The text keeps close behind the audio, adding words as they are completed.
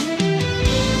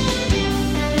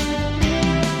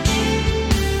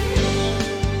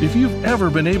If you've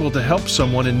ever been able to help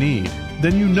someone in need,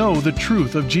 then you know the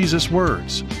truth of Jesus'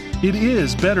 words. It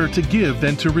is better to give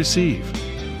than to receive.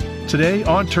 Today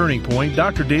on Turning Point,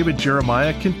 Dr. David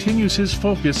Jeremiah continues his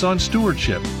focus on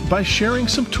stewardship by sharing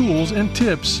some tools and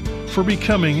tips for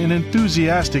becoming an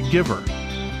enthusiastic giver,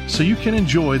 so you can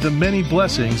enjoy the many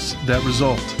blessings that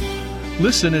result.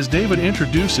 Listen as David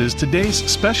introduces today's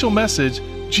special message,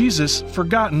 Jesus'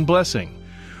 Forgotten Blessing.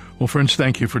 Well, friends,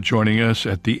 thank you for joining us.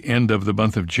 At the end of the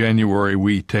month of January,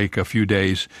 we take a few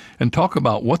days and talk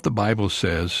about what the Bible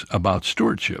says about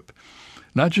stewardship.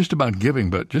 Not just about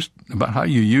giving, but just about how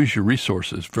you use your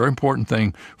resources. Very important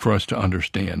thing for us to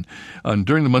understand.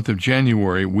 During the month of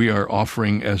January, we are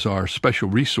offering as our special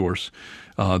resource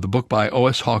the book by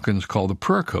O.S. Hawkins called The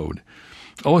Prayer Code.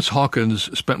 O.S.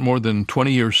 Hawkins spent more than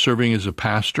 20 years serving as a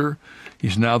pastor.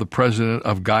 He's now the president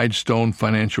of Guidestone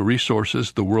Financial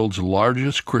Resources, the world's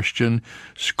largest Christian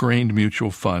screened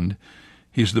mutual fund.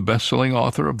 He's the best-selling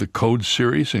author of the Code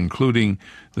series, including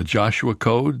the Joshua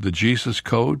Code, the Jesus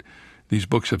Code. These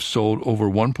books have sold over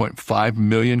 1.5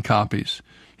 million copies.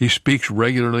 He speaks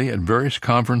regularly at various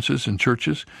conferences and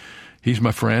churches. He's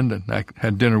my friend, and I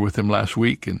had dinner with him last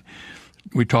week, and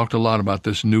we talked a lot about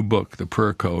this new book, The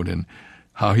Prayer Code, and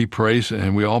how he prays,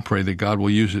 and we all pray that God will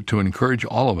use it to encourage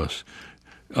all of us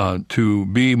to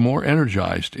be more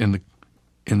energized in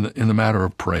the matter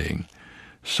of praying.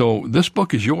 So this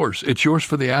book is yours. It's yours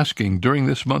for the asking. During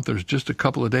this month, there's just a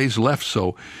couple of days left,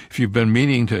 so if you've been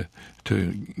meaning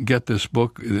to get this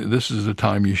book, this is the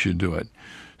time you should do it.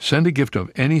 Send a gift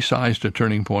of any size to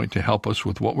Turning Point to help us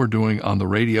with what we're doing on the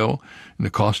radio and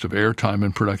the cost of airtime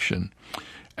and production.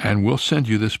 And we'll send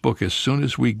you this book as soon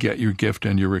as we get your gift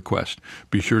and your request.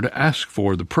 Be sure to ask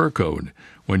for the Prayer Code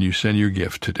when you send your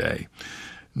gift today.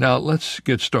 Now, let's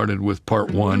get started with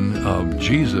part one of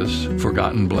Jesus'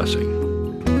 Forgotten Blessing.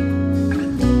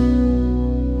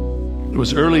 It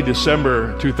was early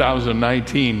December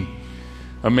 2019.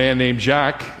 A man named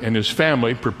Jack and his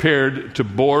family prepared to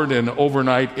board an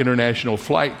overnight international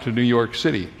flight to New York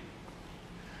City.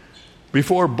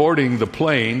 Before boarding the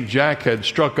plane, Jack had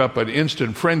struck up an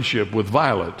instant friendship with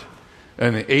Violet,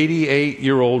 an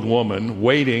 88-year-old woman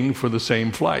waiting for the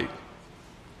same flight.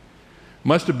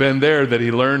 Must have been there that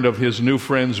he learned of his new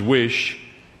friend's wish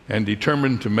and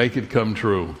determined to make it come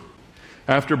true.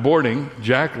 After boarding,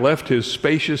 Jack left his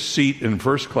spacious seat in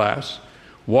first class,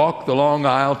 walked the long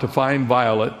aisle to find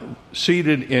Violet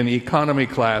seated in economy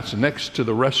class next to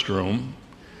the restroom.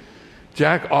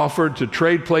 Jack offered to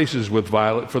trade places with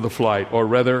Violet for the flight, or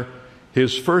rather,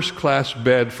 his first-class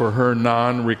bed for her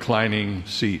non-reclining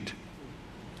seat.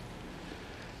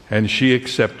 And she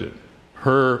accepted.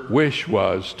 Her wish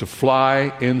was to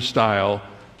fly in style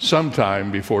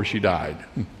sometime before she died.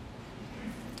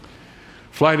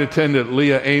 Flight attendant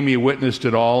Leah Amy witnessed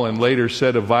it all and later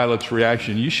said of Violet's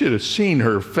reaction, "You should have seen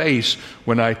her face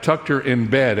when I tucked her in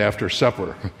bed after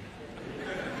supper."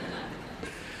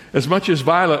 As much as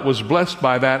Violet was blessed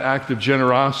by that act of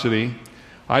generosity,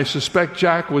 I suspect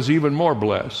Jack was even more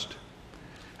blessed.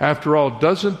 After all,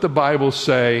 doesn't the Bible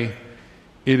say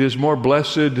it is more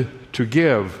blessed to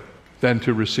give than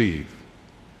to receive?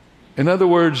 In other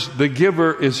words, the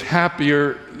giver is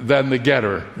happier than the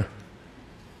getter.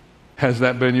 Has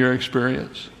that been your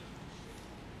experience?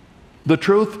 The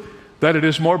truth that it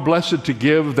is more blessed to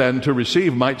give than to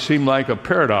receive might seem like a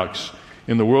paradox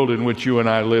in the world in which you and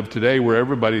I live today, where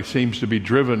everybody seems to be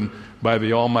driven by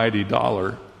the almighty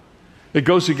dollar. It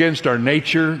goes against our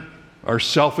nature, our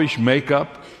selfish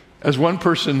makeup. As one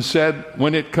person said,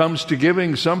 when it comes to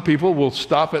giving, some people will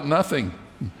stop at nothing.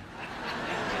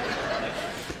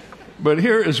 But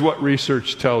here is what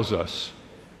research tells us.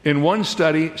 In one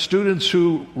study, students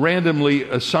who randomly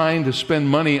assigned to spend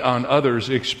money on others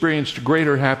experienced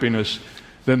greater happiness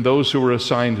than those who were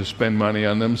assigned to spend money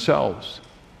on themselves.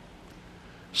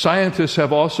 Scientists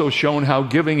have also shown how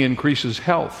giving increases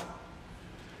health.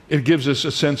 It gives us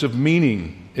a sense of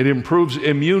meaning. It improves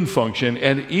immune function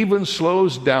and even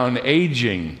slows down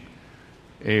aging.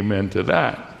 Amen to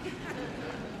that.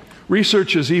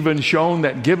 Research has even shown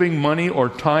that giving money or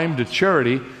time to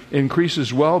charity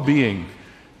increases well-being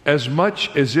as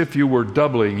much as if you were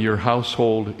doubling your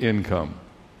household income.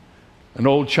 An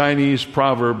old Chinese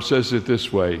proverb says it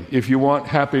this way: if you want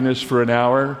happiness for an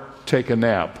hour, take a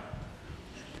nap.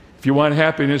 If you want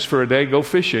happiness for a day, go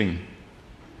fishing.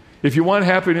 If you want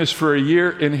happiness for a year,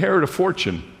 inherit a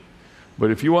fortune. But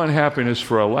if you want happiness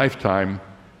for a lifetime,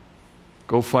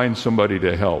 go find somebody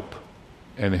to help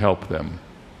and help them.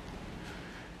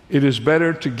 It is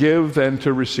better to give than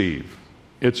to receive.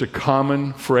 It's a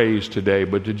common phrase today,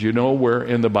 but did you know where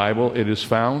in the Bible it is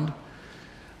found?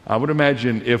 I would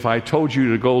imagine if I told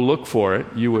you to go look for it,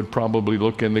 you would probably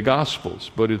look in the Gospels,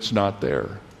 but it's not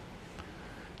there.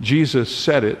 Jesus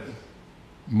said it,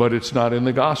 but it's not in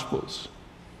the Gospels.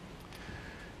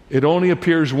 It only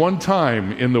appears one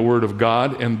time in the Word of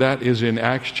God, and that is in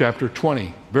Acts chapter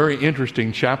 20. Very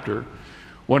interesting chapter.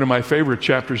 One of my favorite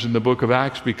chapters in the book of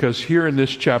Acts, because here in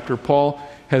this chapter, Paul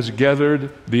has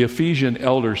gathered the Ephesian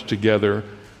elders together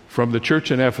from the church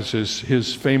in Ephesus,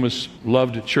 his famous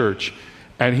loved church,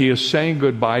 and he is saying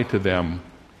goodbye to them.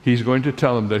 He's going to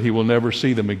tell them that he will never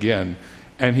see them again,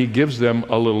 and he gives them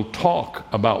a little talk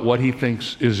about what he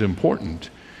thinks is important.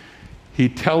 He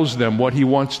tells them what he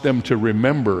wants them to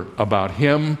remember about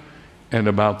him and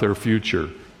about their future.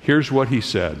 Here's what he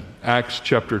said, Acts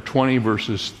chapter 20,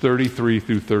 verses 33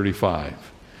 through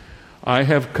 35. I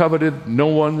have coveted no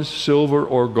one's silver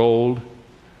or gold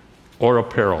or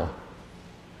apparel.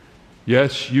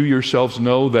 Yes, you yourselves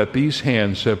know that these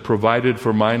hands have provided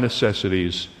for my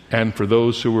necessities and for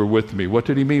those who were with me. What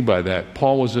did he mean by that?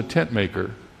 Paul was a tent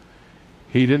maker.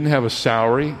 He didn't have a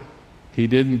salary. He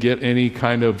didn't get any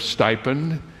kind of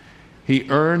stipend. He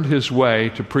earned his way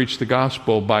to preach the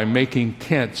gospel by making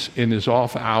tents in his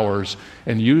off hours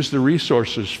and used the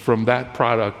resources from that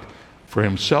product for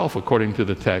himself, according to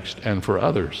the text, and for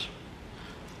others.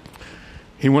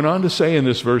 He went on to say in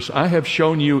this verse, I have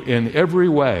shown you in every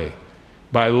way,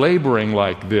 by laboring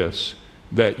like this,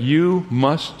 that you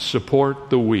must support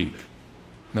the weak.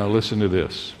 Now listen to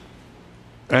this.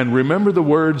 And remember the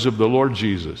words of the Lord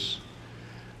Jesus,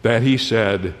 that he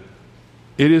said,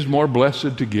 it is more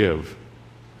blessed to give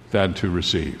than to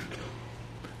receive.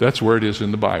 That's where it is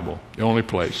in the Bible, the only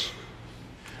place.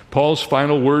 Paul's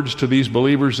final words to these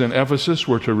believers in Ephesus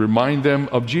were to remind them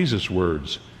of Jesus'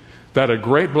 words, that a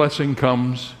great blessing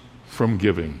comes from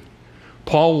giving.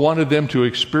 Paul wanted them to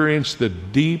experience the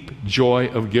deep joy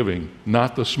of giving,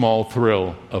 not the small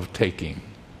thrill of taking.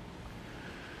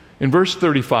 In verse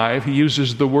 35, he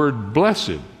uses the word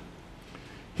blessed.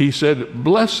 He said,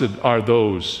 blessed are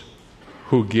those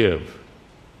who give.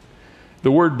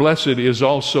 The word blessed is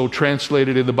also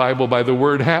translated in the Bible by the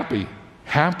word happy.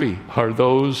 Happy are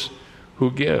those who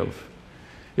give.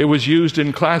 It was used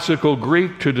in classical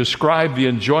Greek to describe the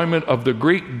enjoyment of the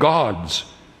Greek gods,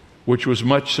 which was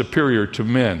much superior to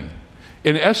men.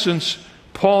 In essence,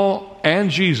 Paul and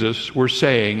Jesus were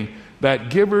saying that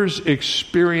givers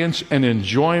experience an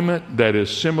enjoyment that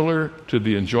is similar to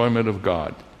the enjoyment of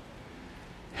God.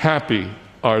 Happy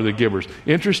are the givers.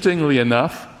 Interestingly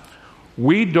enough,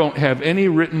 we don't have any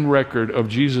written record of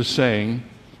Jesus saying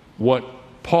what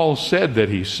Paul said that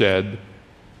he said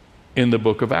in the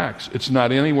book of Acts. It's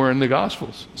not anywhere in the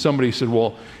Gospels. Somebody said,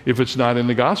 well, if it's not in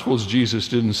the Gospels, Jesus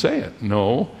didn't say it.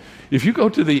 No. If you go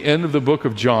to the end of the book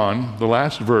of John, the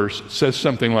last verse says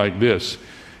something like this.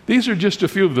 These are just a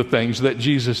few of the things that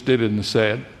Jesus did and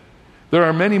said. There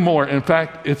are many more. In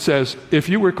fact, it says, if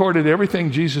you recorded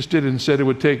everything Jesus did and said, it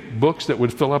would take books that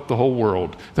would fill up the whole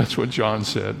world. That's what John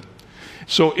said.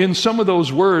 So in some of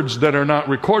those words that are not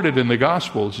recorded in the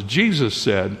Gospels, Jesus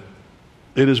said,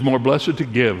 it is more blessed to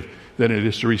give than it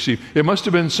is to receive. It must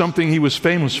have been something he was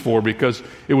famous for, because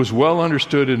it was well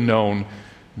understood and known.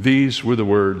 These were the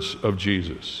words of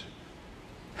Jesus.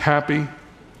 Happy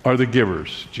are the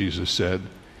givers, Jesus said.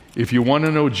 If you want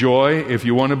to know joy, if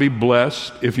you want to be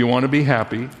blessed, if you want to be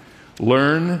happy,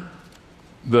 learn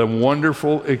the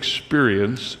wonderful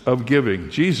experience of giving.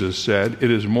 Jesus said it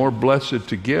is more blessed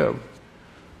to give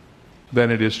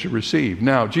than it is to receive.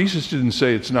 Now, Jesus didn't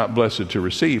say it's not blessed to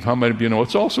receive. How many of you know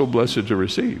it's also blessed to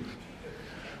receive?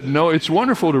 No, it's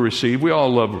wonderful to receive. We all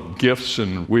love gifts,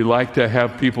 and we like to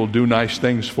have people do nice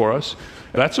things for us.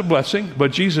 That's a blessing.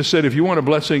 But Jesus said if you want a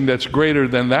blessing that's greater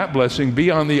than that blessing, be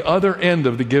on the other end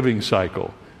of the giving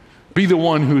cycle. Be the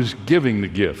one who's giving the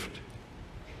gift.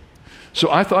 So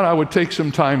I thought I would take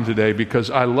some time today, because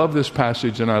I love this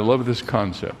passage and I love this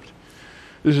concept.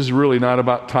 This is really not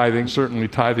about tithing. Certainly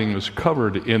tithing is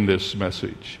covered in this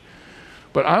message.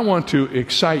 But I want to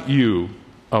excite you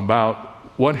about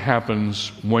what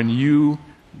happens when you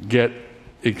get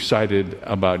excited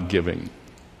about giving.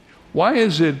 Why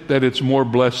is it that it's more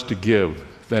blessed to give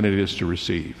than it is to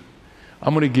receive?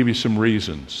 I'm going to give you some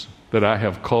reasons that I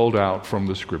have culled out from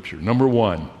the Scripture. Number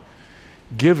one,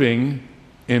 giving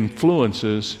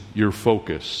influences your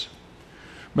focus.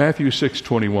 Matthew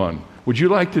 6:21. Would you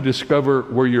like to discover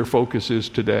where your focus is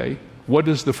today? What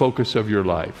is the focus of your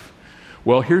life?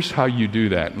 Well, here's how you do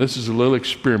that. This is a little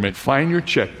experiment. Find your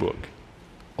checkbook,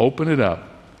 open it up,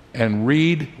 and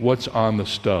read what's on the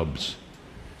stubs.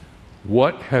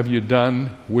 What have you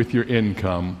done with your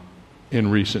income in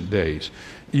recent days?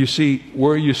 You see,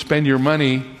 where you spend your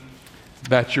money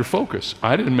That's your focus.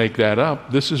 I didn't make that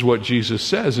up. This is what Jesus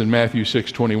says in Matthew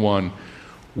 6:21.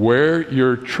 Where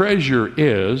your treasure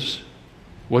is,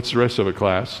 what's the rest of it,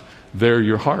 class? There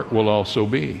your heart will also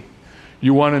be.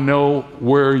 You want to know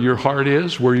where your heart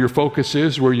is, where your focus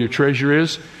is, where your treasure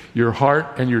is? Your heart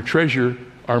and your treasure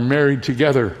are married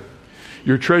together.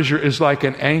 Your treasure is like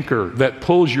an anchor that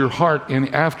pulls your heart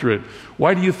in after it.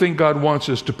 Why do you think God wants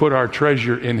us to put our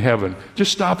treasure in heaven?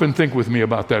 Just stop and think with me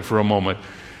about that for a moment.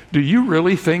 Do you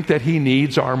really think that He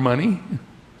needs our money?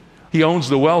 He owns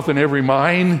the wealth in every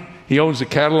mine. He owns the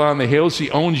cattle on the hills. He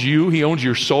owns you. He owns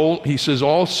your soul. He says,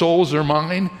 all souls are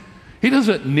mine. He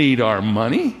doesn't need our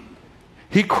money.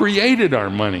 He created our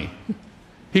money.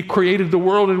 He created the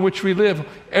world in which we live.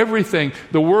 Everything,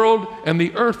 the world and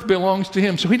the earth belongs to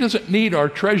Him. So He doesn't need our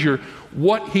treasure.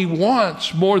 What He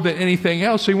wants more than anything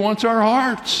else, He wants our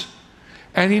hearts.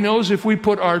 And He knows if we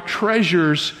put our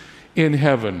treasures in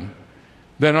heaven,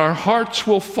 then our hearts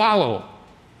will follow.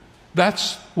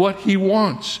 That's what He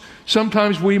wants.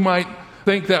 Sometimes we might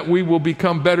think that we will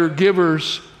become better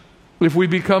givers if we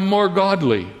become more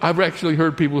godly. I've actually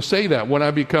heard people say that. When I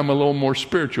become a little more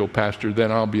spiritual, Pastor,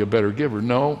 then I'll be a better giver.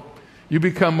 No, you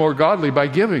become more godly by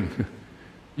giving.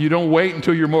 You don't wait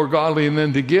until you're more godly and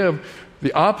then to give.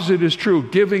 The opposite is true.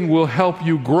 Giving will help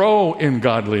you grow in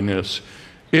godliness.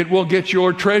 It will get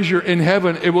your treasure in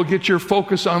heaven. It will get your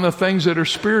focus on the things that are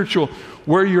spiritual.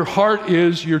 Where your heart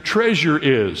is, your treasure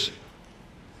is.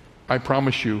 I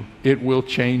promise you, it will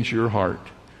change your heart.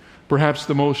 Perhaps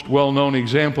the most well-known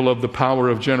example of the power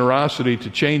of generosity to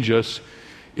change us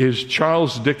is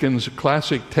Charles Dickens'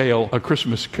 classic tale, A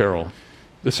Christmas Carol.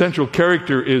 The central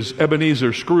character is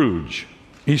Ebenezer Scrooge.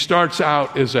 He starts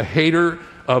out as a hater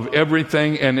of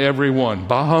everything and everyone.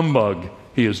 Bah humbug,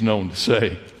 he is known to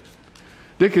say.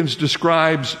 Dickens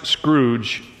describes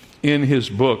Scrooge in his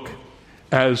book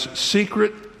as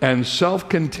secret and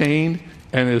self-contained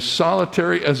and as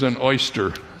solitary as an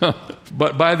oyster.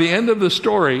 But by the end of the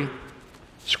story,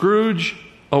 Scrooge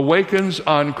awakens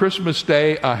on Christmas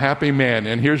Day a happy man.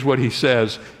 And here's what he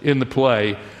says in the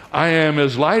play. I am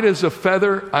as light as a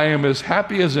feather. I am as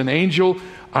happy as an angel.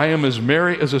 I am as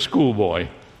merry as a schoolboy.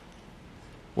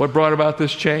 What brought about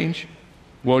this change?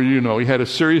 Well, you know, he had a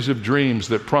series of dreams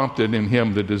that prompted in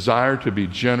him the desire to be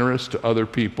generous to other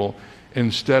people.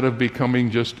 Instead of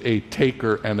becoming just a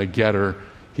taker and a getter,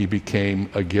 he became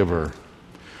a giver.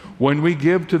 When we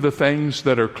give to the things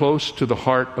that are close to the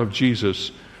heart of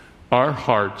Jesus, our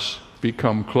hearts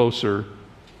become closer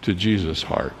to Jesus'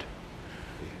 heart.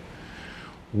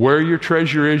 Where your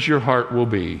treasure is, your heart will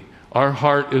be. Our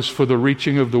heart is for the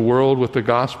reaching of the world with the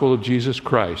gospel of Jesus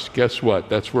Christ. Guess what?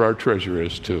 That's where our treasure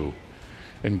is too.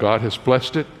 And God has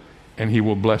blessed it, and He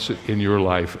will bless it in your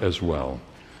life as well.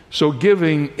 So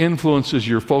giving influences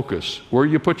your focus. Where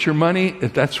you put your money,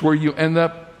 that's where you end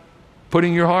up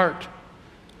putting your heart.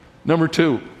 Number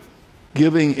 2,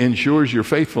 giving ensures your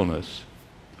faithfulness.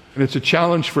 And it's a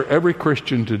challenge for every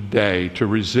Christian today to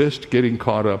resist getting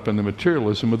caught up in the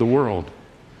materialism of the world.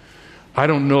 I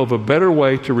don't know of a better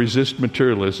way to resist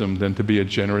materialism than to be a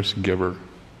generous giver.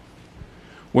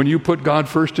 When you put God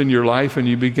first in your life and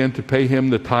you begin to pay Him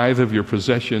the tithe of your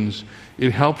possessions,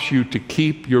 it helps you to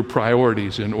keep your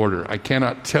priorities in order. I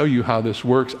cannot tell you how this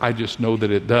works. I just know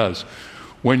that it does.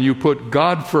 When you put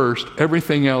God first,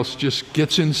 everything else just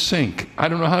gets in sync. I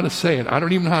don't know how to say it. I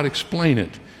don't even know how to explain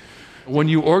it. When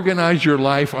you organize your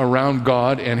life around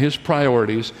God and His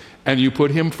priorities and you put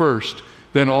Him first,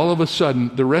 then all of a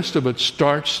sudden the rest of it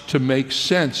starts to make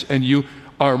sense and you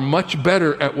are much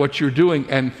better at what you're doing.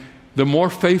 And the more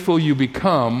faithful you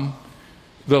become,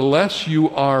 the less you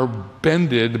are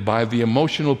bended by the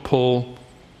emotional pull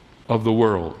of the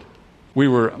world. We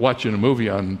were watching a movie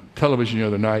on television the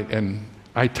other night, and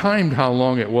I timed how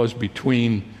long it was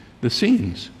between the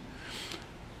scenes.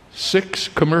 6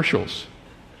 commercials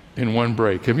in one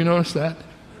break. Have you noticed that?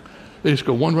 They just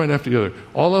go one right after the other.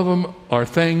 All of them are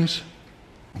things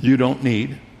you don't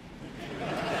need.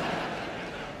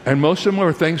 And most of them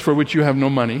are things for which you have no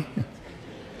money.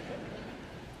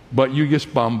 But you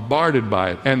get bombarded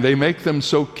by it. And they make them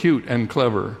so cute and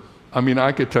clever. I mean,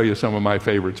 I could tell you some of my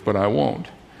favorites, but I won't.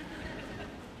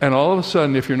 And all of a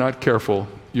sudden, if you're not careful,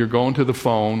 you're going to the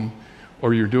phone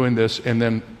or you're doing this, and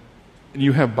then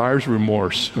you have buyer's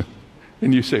remorse.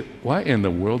 And you say, why in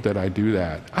the world did I do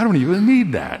that? I don't even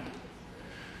need that.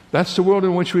 That's the world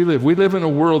in which we live. We live in a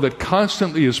world that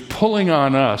constantly is pulling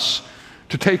on us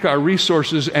to take our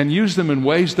resources and use them in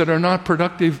ways that are not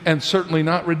productive and certainly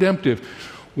not redemptive.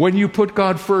 When you put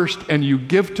God first and you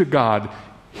give to God,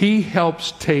 He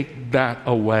helps take that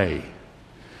away.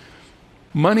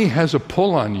 Money has a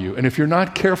pull on you, and if you're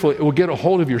not careful, it will get a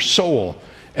hold of your soul,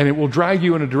 And it will drag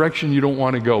you in a direction you don't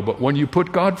want to go. But when you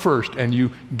put God first and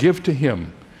you give to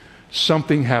Him,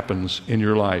 something happens in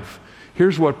your life.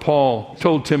 Here's what Paul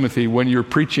told Timothy when you're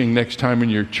preaching next time in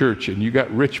your church, and you got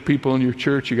rich people in your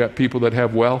church, you got people that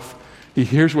have wealth.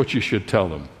 Here's what you should tell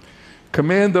them.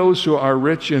 Command those who are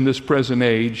rich in this present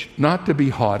age not to be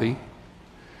haughty,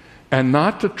 and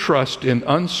not to trust in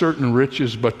uncertain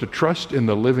riches, but to trust in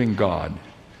the living God,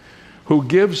 who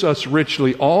gives us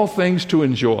richly all things to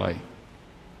enjoy.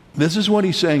 This is what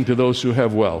he's saying to those who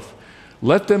have wealth.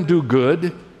 Let them do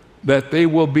good, that they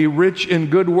will be rich in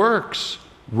good works,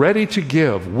 ready to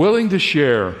give, willing to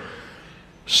share,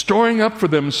 storing up for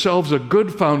themselves a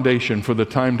good foundation for the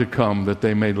time to come, that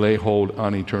they may lay hold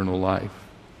on eternal life.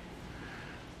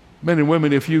 Men and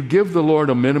women, if you give the Lord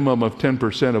a minimum of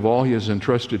 10% of all He has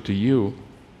entrusted to you,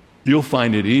 you'll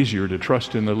find it easier to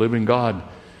trust in the living God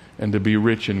and to be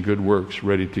rich in good works,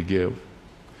 ready to give.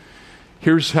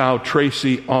 Here's how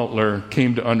Tracy Altler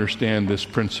came to understand this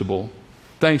principle.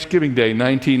 Thanksgiving Day,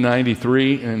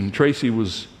 1993, and Tracy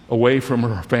was away from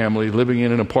her family, living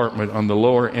in an apartment on the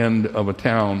lower end of a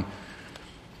town,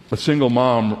 a single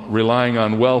mom relying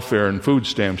on welfare and food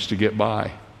stamps to get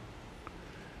by.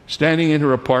 Standing in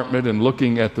her apartment and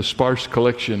looking at the sparse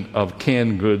collection of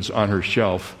canned goods on her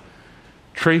shelf,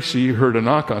 Tracy heard a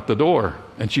knock at the door,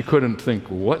 and she couldn't think,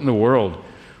 what in the world?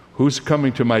 Who's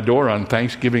coming to my door on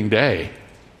Thanksgiving Day?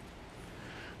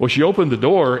 Well, she opened the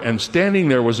door, and standing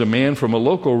there was a man from a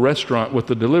local restaurant with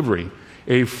the delivery,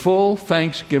 a full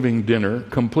Thanksgiving dinner,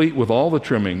 complete with all the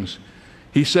trimmings.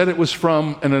 He said it was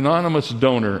from an anonymous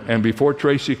donor, and before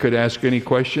Tracy could ask any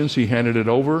questions, he handed it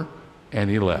over, and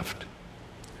he left.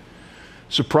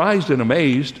 Surprised and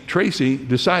amazed, Tracy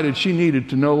decided she needed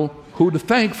to know who to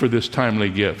thank for this timely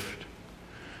gift.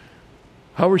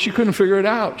 However, she couldn't figure it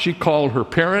out. She called her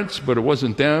parents, but it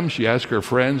wasn't them. She asked her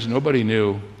friends. Nobody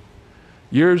knew.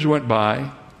 Years went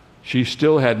by. She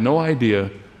still had no idea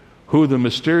who the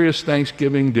mysterious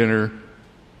Thanksgiving dinner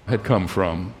had come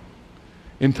from.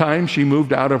 In time, she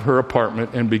moved out of her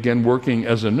apartment and began working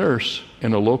as a nurse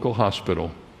in a local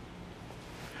hospital.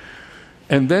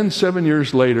 And then 7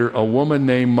 years later, a woman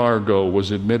named Margot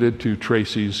was admitted to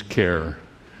Tracy's care.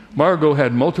 Margot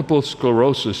had multiple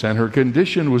sclerosis, and her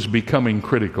condition was becoming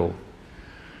critical.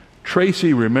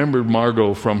 Tracy remembered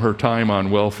Margot from her time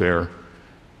on welfare.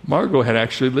 Margot had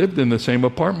actually lived in the same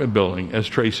apartment building as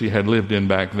Tracy had lived in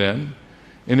back then,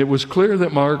 and it was clear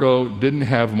that Margot didn't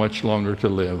have much longer to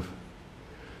live.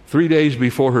 3 days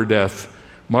before her death,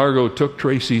 Margot took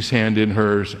Tracy's hand in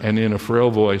hers and in a frail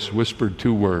voice whispered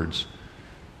 2 words,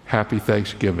 "Happy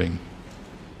Thanksgiving."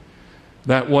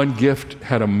 That one gift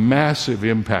had a massive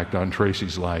impact on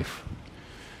Tracy's life.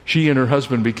 She and her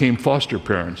husband became foster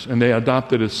parents, and they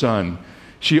adopted a son.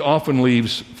 She often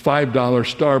leaves $5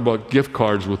 Starbucks gift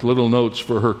cards with little notes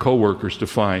for her coworkers to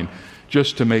find,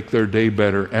 just to make their day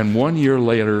better. And 1 year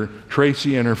later,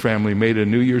 Tracy and her family made a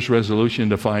New Year's resolution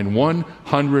to find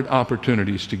 100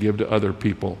 opportunities to give to other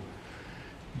people.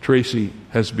 Tracy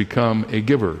has become a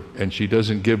giver, and she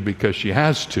doesn't give because she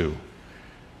has to.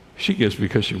 She gives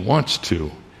because she wants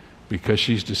to, because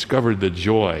she's discovered the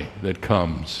joy that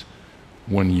comes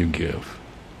when you give.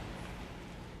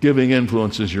 Giving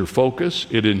influences your focus,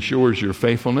 it ensures your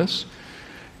faithfulness,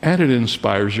 and it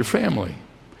inspires your family.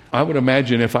 I would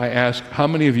imagine if I asked, how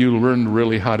many of you learned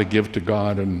really how to give to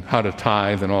God and how to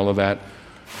tithe and all of that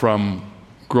from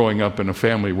growing up in a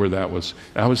family where that was?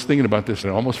 I was thinking about this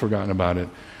and I'd almost forgotten about it.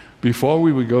 Before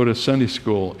we would go to Sunday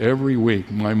school every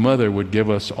week, my mother would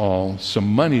give us all some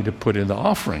money to put in the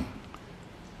offering.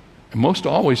 And most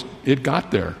always, it got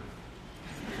there.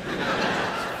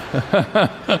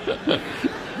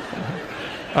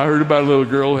 I heard about a little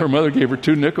girl, her mother gave her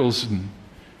 2 nickels,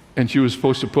 and she was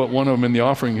supposed to put one of them in the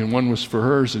offering, and one was for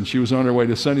hers, and she was on her way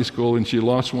to Sunday school, and she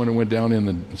lost one and went down in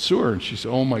the sewer, and she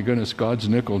said, "Oh my goodness, God's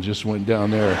nickel just went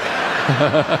down there."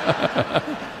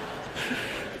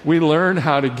 We learn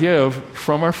how to give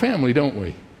from our family, don't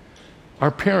we? Our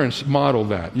parents model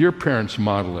that. Your parents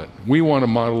model it. We want to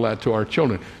model that to our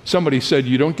children. Somebody said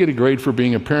you don't get a grade for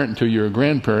being a parent until you're a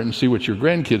grandparent and see what your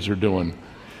grandkids are doing.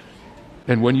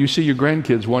 And when you see your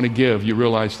grandkids want to give, you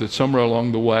realize that somewhere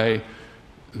along the way,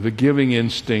 the giving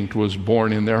instinct was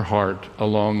born in their heart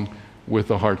along with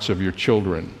the hearts of your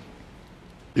children.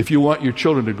 If you want your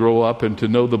children to grow up and to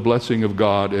know the blessing of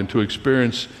God and to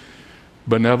experience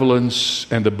benevolence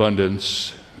and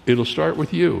abundance, it'll start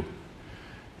with you.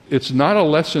 It's not a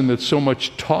lesson that's so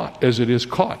much taught as it is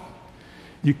caught.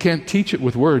 You can't teach it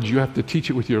with words, you have to teach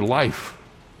it with your life.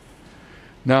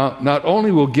 Now, not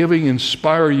only will giving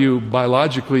inspire you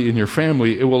biologically in your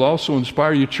family, it will also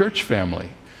inspire your church family.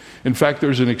 In fact,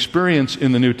 there's an experience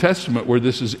in the New Testament where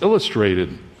this is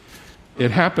illustrated.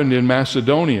 It happened in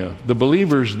Macedonia. The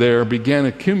believers there began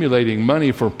accumulating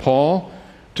money for Paul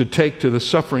to take to the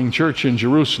suffering church in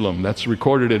Jerusalem. That's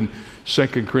recorded in 2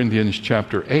 Corinthians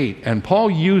chapter 8. And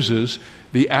Paul uses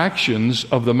the actions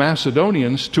of the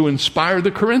Macedonians to inspire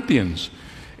the Corinthians.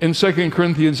 In 2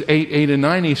 Corinthians 8 and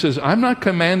 9, he says, I'm not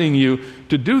commanding you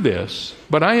to do this,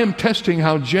 but I am testing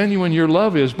how genuine your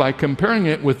love is by comparing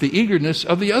it with the eagerness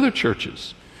of the other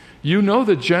churches. You know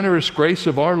the generous grace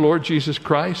of our Lord Jesus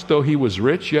Christ, though he was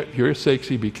rich, yet for your sakes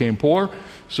he became poor,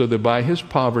 so that by his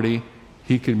poverty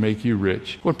he could make you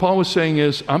rich. What Paul was saying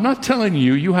is, I'm not telling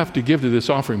you you have to give to this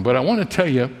offering, but I want to tell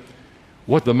you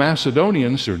what the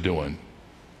Macedonians are doing.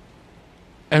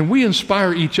 And we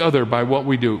inspire each other by what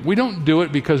we do. We don't do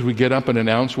it because we get up and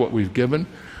announce what we've given.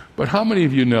 But how many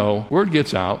of you know, word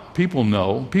gets out, people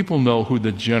know who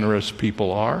the generous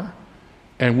people are.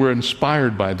 And we're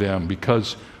inspired by them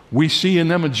because we see in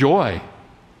them a joy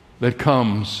that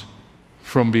comes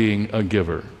from being a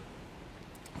giver.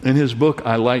 In his book,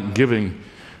 I Like Giving,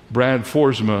 Brad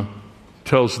Forsma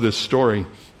tells this story.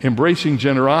 Embracing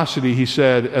generosity, he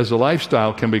said, as a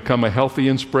lifestyle can become a healthy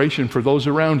inspiration for those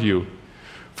around you.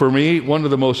 For me, one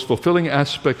of the most fulfilling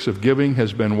aspects of giving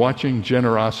has been watching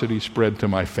generosity spread to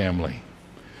my family.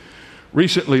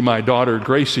 Recently, my daughter,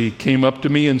 Gracie, came up to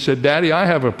me and said, Daddy, I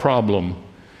have a problem.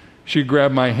 She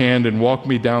grabbed my hand and walked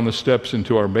me down the steps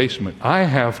into our basement. I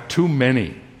have too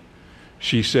many,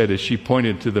 she said as she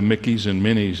pointed to the Mickeys and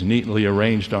Minnies neatly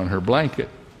arranged on her blanket.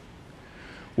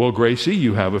 Well, Gracie,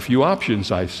 you have a few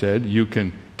options, I said. You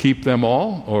can keep them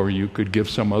all, or you could give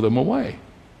some of them away.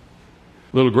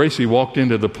 Little Gracie walked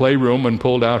into the playroom and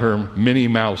pulled out her Minnie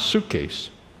Mouse suitcase.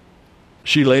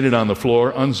 She laid it on the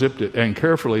floor, unzipped it, and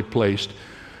carefully placed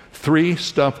 3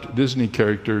 stuffed Disney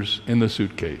characters in the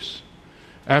suitcase.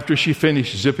 After she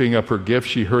finished zipping up her gift,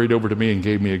 she hurried over to me and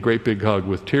gave me a great big hug.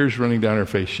 With tears running down her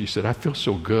face, she said, I feel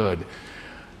so good.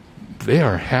 They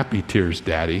are happy tears,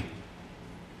 Daddy.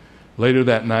 Later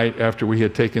that night, after we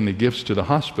had taken the gifts to the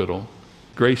hospital,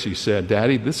 Gracie said,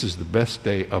 Daddy, this is the best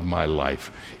day of my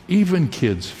life. Even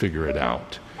kids figure it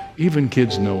out. Even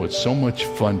kids know it's so much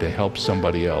fun to help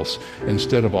somebody else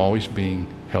instead of always being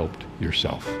helped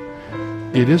yourself.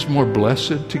 It is more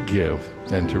blessed to give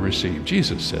than to receive.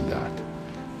 Jesus said that,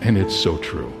 and it's so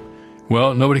true.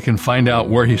 Well, nobody can find out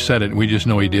where he said it. We just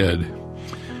know he did.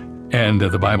 And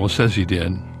the Bible says he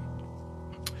did.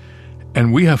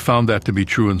 And we have found that to be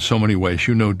true in so many ways.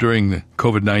 You know, during the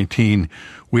COVID-19,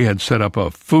 we had set up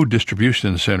a food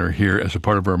distribution center here as a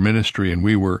part of our ministry, and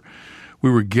we were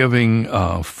giving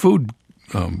food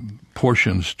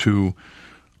portions to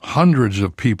hundreds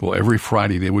of people every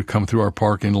Friday. They would come through our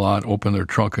parking lot, open their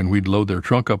trunk, and we'd load their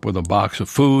trunk up with a box of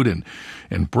food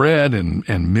and bread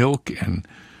and milk. And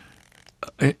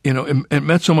you know, it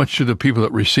meant so much to the people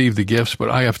that received the gifts,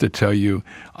 but I have to tell you,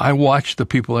 I watched the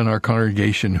people in our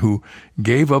congregation who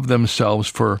gave of themselves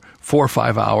for 4 or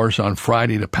 5 hours on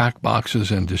Friday to pack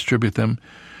boxes and distribute them.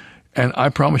 And I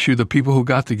promise you, the people who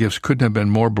got the gifts couldn't have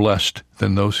been more blessed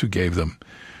than those who gave them.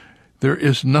 There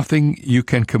is nothing you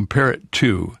can compare it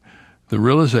to, the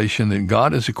realization that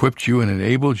God has equipped you and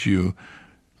enabled you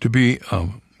to be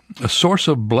a source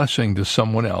of blessing to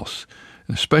someone else.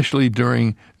 Especially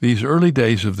during these early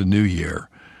days of the new year,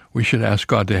 we should ask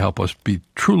God to help us be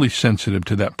truly sensitive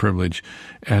to that privilege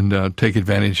and take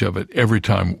advantage of it every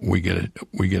time we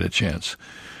get a chance.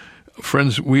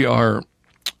 Friends, we are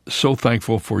so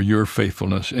thankful for your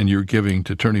faithfulness and your giving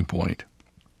to Turning Point.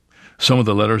 Some of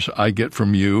the letters I get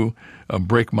from you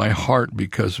break my heart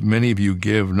because many of you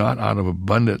give not out of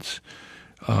abundance,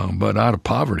 but out of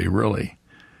poverty, really.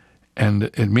 And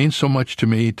it means so much to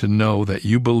me to know that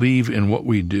you believe in what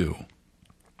we do.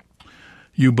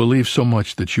 You believe so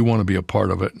much that you want to be a part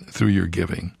of it through your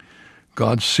giving.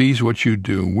 God sees what you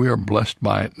do. We are blessed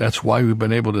by it. That's why we've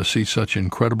been able to see such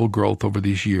incredible growth over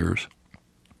these years,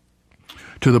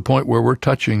 to the point where we're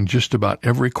touching just about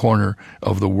every corner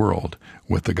of the world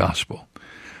with the gospel.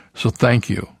 So thank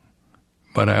you.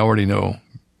 But I already know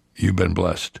you've been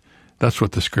blessed. That's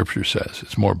what the Scripture says.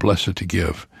 It's more blessed to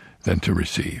give than to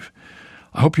receive.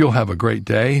 I hope you'll have a great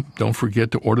day. Don't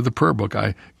forget to order the prayer book.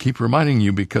 I keep reminding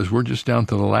you because we're just down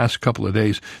to the last couple of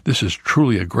days. This is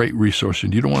truly a great resource,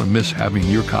 and you don't want to miss having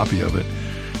your copy of it.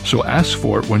 So ask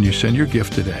for it when you send your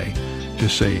gift today.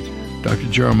 Just say, Dr.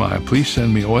 Jeremiah, please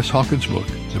send me O.S. Hawkins' book,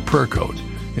 The Prayer Code,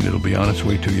 and it'll be on its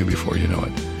way to you before you know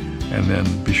it. And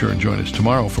then be sure and join us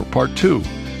tomorrow for part 2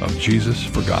 of Jesus'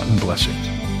 Forgotten Blessings.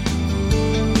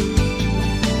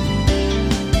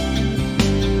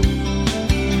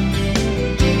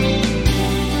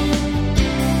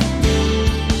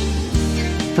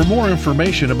 For more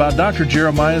information about Dr.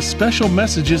 Jeremiah's special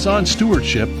messages on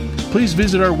stewardship, please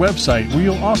visit our website, where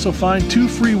you'll also find 2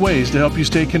 free ways to help you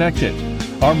stay connected: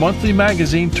 our monthly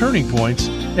magazine, Turning Points,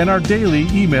 and our daily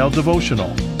email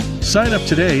devotional. Sign up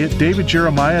today at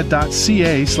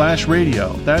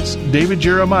davidjeremiah.ca/radio. That's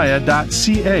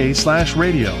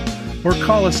davidjeremiah.ca/radio. Or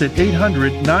call us at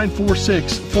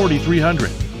 800-946-4300.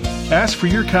 Ask for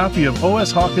your copy of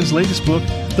O.S. Hawkins' latest book,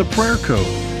 The Prayer Code,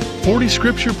 40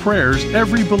 Scripture Prayers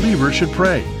Every Believer Should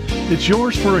Pray. It's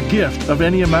yours for a gift of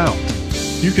any amount.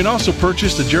 You can also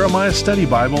purchase the Jeremiah Study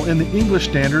Bible in the English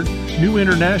Standard, New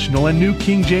International, and New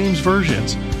King James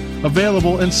versions,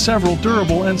 available in several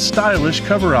durable and stylish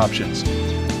cover options.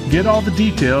 Get all the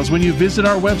details when you visit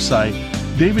our website,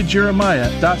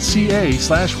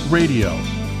 davidjeremiah.ca/radio.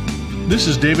 This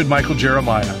is David Michael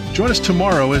Jeremiah. Join us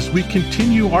tomorrow as we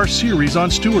continue our series on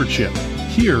stewardship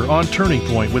here on Turning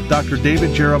Point with Dr.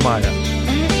 David Jeremiah.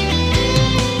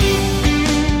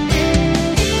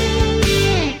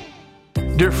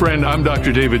 Dear friend, I'm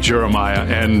Dr. David Jeremiah,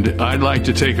 and I'd like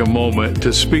to take a moment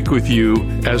to speak with you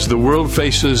as the world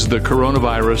faces the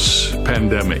coronavirus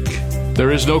pandemic.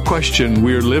 There is no question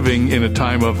we are living in a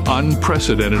time of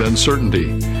unprecedented uncertainty.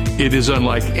 It is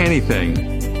unlike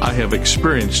anything I have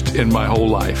experienced in my whole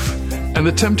life. And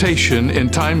the temptation in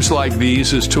times like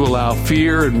these is to allow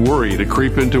fear and worry to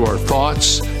creep into our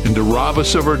thoughts and to rob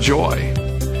us of our joy.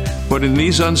 But in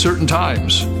these uncertain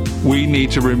times, we need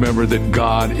to remember that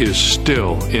God is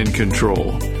still in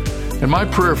control. And my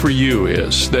prayer for you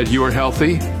is that you are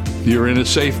healthy, you're in a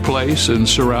safe place, and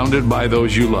surrounded by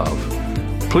those you love.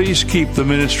 Please keep the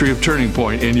ministry of Turning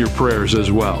Point in your prayers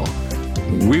as well.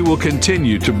 We will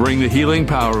continue to bring the healing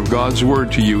power of God's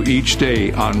Word to you each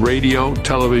day on radio,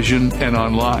 television, and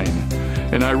online.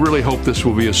 And I really hope this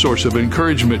will be a source of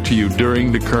encouragement to you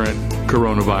during the current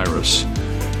coronavirus.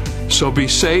 So be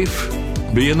safe,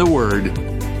 be in the Word,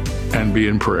 and be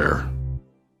in prayer.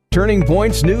 Turning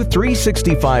Point's new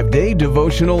 365-day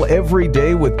devotional Every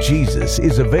Day with Jesus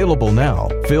is available now.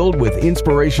 Filled with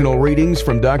inspirational readings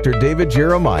from Dr. David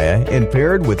Jeremiah and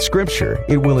paired with Scripture,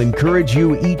 it will encourage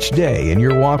you each day in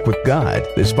your walk with God.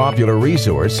 This popular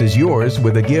resource is yours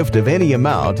with a gift of any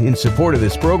amount in support of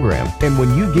this program. And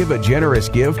when you give a generous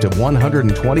gift of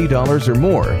 $120 or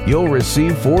more, you'll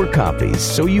receive 4 copies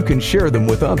so you can share them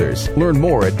with others. Learn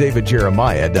more at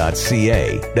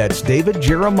davidjeremiah.ca. That's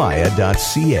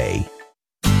davidjeremiah.ca.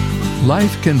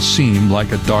 Life can seem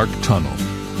like a dark tunnel.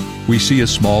 We see a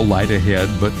small light ahead,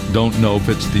 but don't know if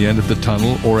it's the end of the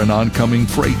tunnel or an oncoming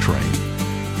freight train.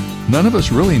 None of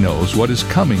us really knows what is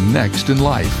coming next in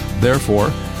life.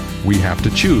 Therefore, we have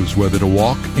to choose whether to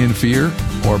walk in fear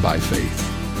or by faith.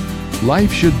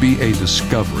 Life should be a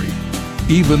discovery.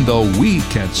 Even though we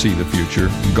can't see the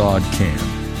future, God can.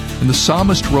 And the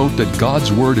psalmist wrote that God's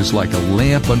Word is like a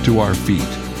lamp unto our feet.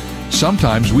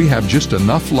 Sometimes we have just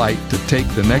enough light to take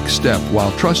the next step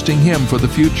while trusting Him for the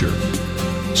future.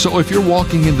 So if you're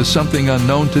walking into something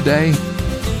unknown today,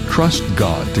 trust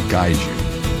God to guide you.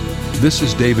 This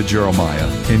is David Jeremiah,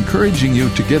 encouraging you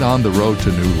to get on the road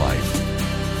to new life.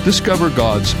 Discover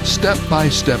God's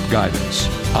step-by-step guidance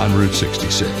on Route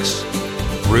 66.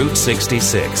 Route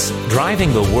 66,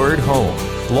 driving the word home.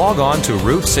 Log on to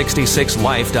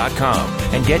Route66Life.com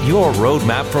and get your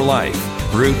roadmap for life.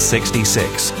 Route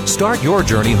 66. Start your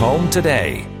journey home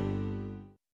today.